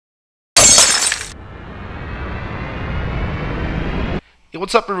Hey,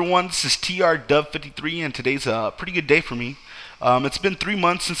 what's up, everyone? This is TR53, and today's a pretty good day for me. It's been 3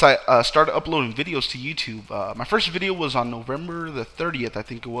 months since I started uploading videos to YouTube. My first video was on November the 30th, I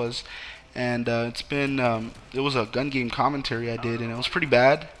think it was, and it was a gun game commentary I did, and it was pretty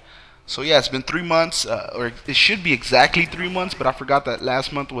bad. So yeah, it's been 3 months, or it should be exactly 3 months, but I forgot that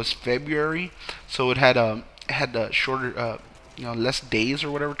last month was February, so it had shorter, less days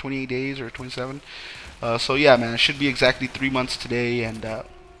or whatever, 28 days or 27. So yeah, man, it should be exactly 3 months today, and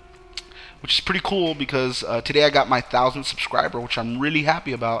which is pretty cool because today I got my 1,000th subscriber, which I'm really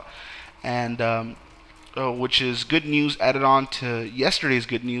happy about, and which is good news added on to yesterday's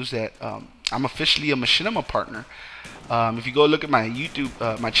good news that I'm officially a Machinima partner. If you go look at my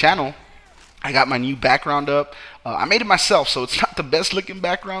YouTube, my channel, I got my new background up. I made it myself, so it's not the best looking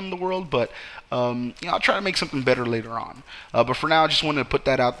background in the world, but I'll try to make something better later on. But for now, I just wanted to put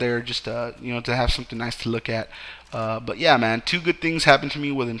that out there, just to have something nice to look at. But yeah, man, two good things happened to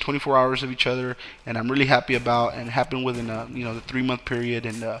me within 24 hours of each other, and I'm really happy about, and happened within the 3 month period,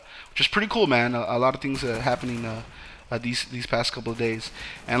 and which is pretty cool, man. A lot of things happening. These past couple of days.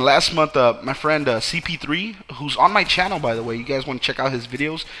 And last month, my friend CP3, who's on my channel, by the way, you guys want to check out his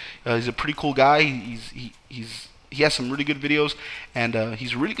videos. He's a pretty cool guy. He has some really good videos, and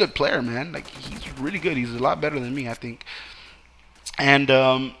he's a really good player, man. Like, he's really good. He's a lot better than me, I think. And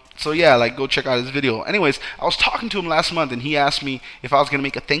so yeah, like, go check out his video. Anyways, I was talking to him last month, and he asked me if I was gonna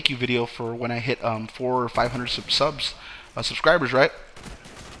make a thank you video for when I hit 400 or 500 subscribers, right?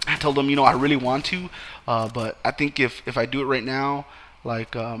 I told him, I really want to, but I think if I do it right now,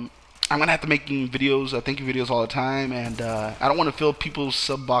 like, I'm gonna have to make videos, thank you videos all the time, and I don't want to fill people's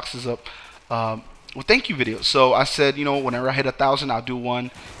sub boxes up with thank you videos. So I said, whenever I hit 1,000, I'll do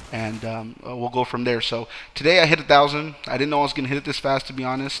one, and we'll go from there. So today I hit 1,000. I didn't know I was gonna hit it this fast, to be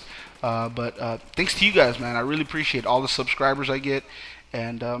honest, but thanks to you guys, man. I really appreciate all the subscribers I get,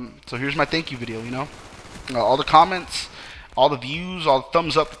 and so here's my thank you video. All the comments, all the views, all the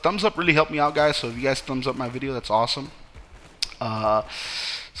thumbs up. The thumbs up really helped me out, guys. So if you guys thumbs up my video, that's awesome.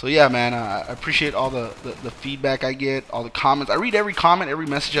 So yeah, man, I appreciate all the feedback I get, all the comments. I read every comment, every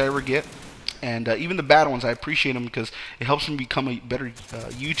message I ever get, and even the bad ones, I appreciate them because it helps me become a better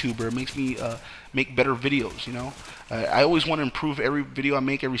YouTuber. It makes me make better videos. I always want to improve every video I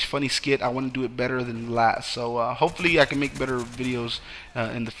make, every funny skit. I want to do it better than the last. So hopefully I can make better videos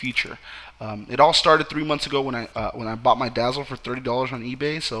in the future. It all started 3 months ago when I bought my Dazzle for $30 on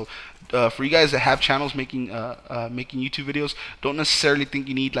eBay. So for you guys that have channels making YouTube videos, don't necessarily think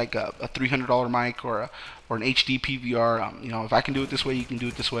you need like a $300 mic or an HD PVR. If I can do it this way, you can do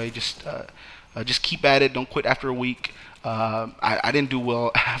it this way. Just keep at it. Don't quit after a week. I didn't do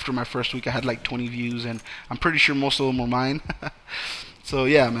well after my first week. I had like 20 views, and I'm pretty sure most of them were mine. So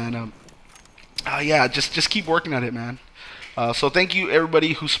yeah, man. Yeah, just keep working at it, man. So thank you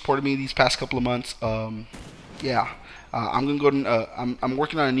everybody who supported me these past couple of months. Yeah, I'm gonna go and I'm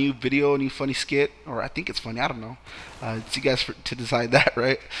working on a new video, a new funny skit, or I think it's funny. I don't know. It's you guys to decide that,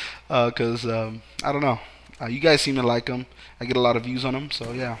 right? Because I don't know. You guys seem to like them. I get a lot of views on them,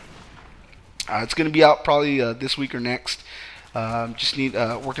 so yeah. It's gonna be out probably this week or next. Just need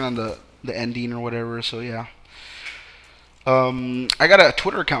working on the ending or whatever. So yeah. I got a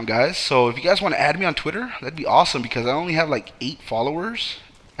Twitter account, guys, so if you guys want to add me on Twitter, that'd be awesome because I only have like 8 followers.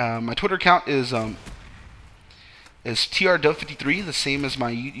 My Twitter account is TRW53, the same as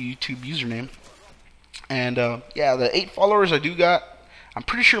my YouTube username. And yeah, the 8 followers I do got, I'm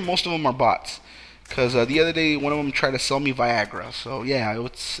pretty sure most of them are bots, because the other day one of them tried to sell me Viagra. So yeah,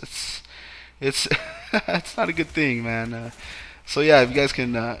 it's it's not a good thing, man. So yeah, if you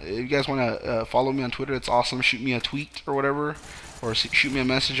guys want to follow me on Twitter, it's awesome. Shoot me a tweet or whatever, or shoot me a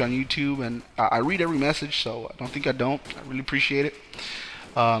message on YouTube, and I read every message, so I don't think I don't. I really appreciate it.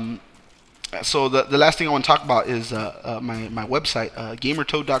 So the last thing I want to talk about is my website,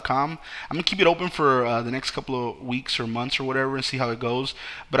 gamertoad.com. I'm gonna keep it open for the next couple of weeks or months or whatever, and see how it goes.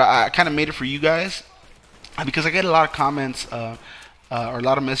 But I kind of made it for you guys because I get a lot of comments. Or a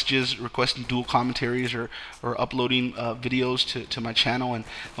lot of messages requesting dual commentaries or uploading videos to my channel, and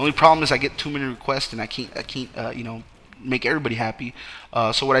the only problem is I get too many requests and I can't make everybody happy.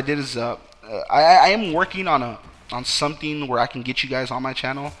 So what I did is I am working on something where I can get you guys on my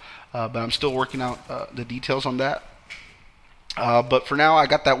channel, but I'm still working out the details on that. But for now, I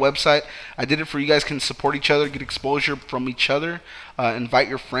got that website. I did it for you guys can support each other, get exposure from each other, invite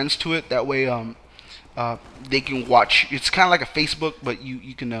your friends to it. That way they can watch. It's kind of like a Facebook, but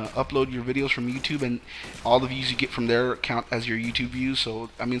you can upload your videos from YouTube, and all the views you get from there count as your YouTube views. So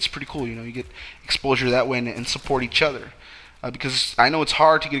I mean, it's pretty cool. You get exposure that way, and support each other, because I know it's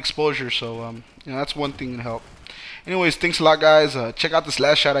hard to get exposure. So that's one thing to help. Anyways, thanks a lot, guys. Check out this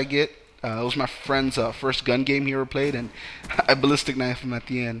last shot I get. It was my friend's first gun game he ever played, and I ballistic knife him at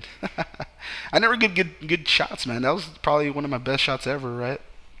the end. I never get good shots, man. That was probably one of my best shots ever, right?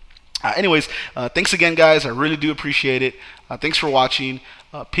 Anyways, thanks again, guys. I really do appreciate it. Thanks for watching.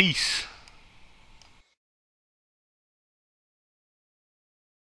 Peace.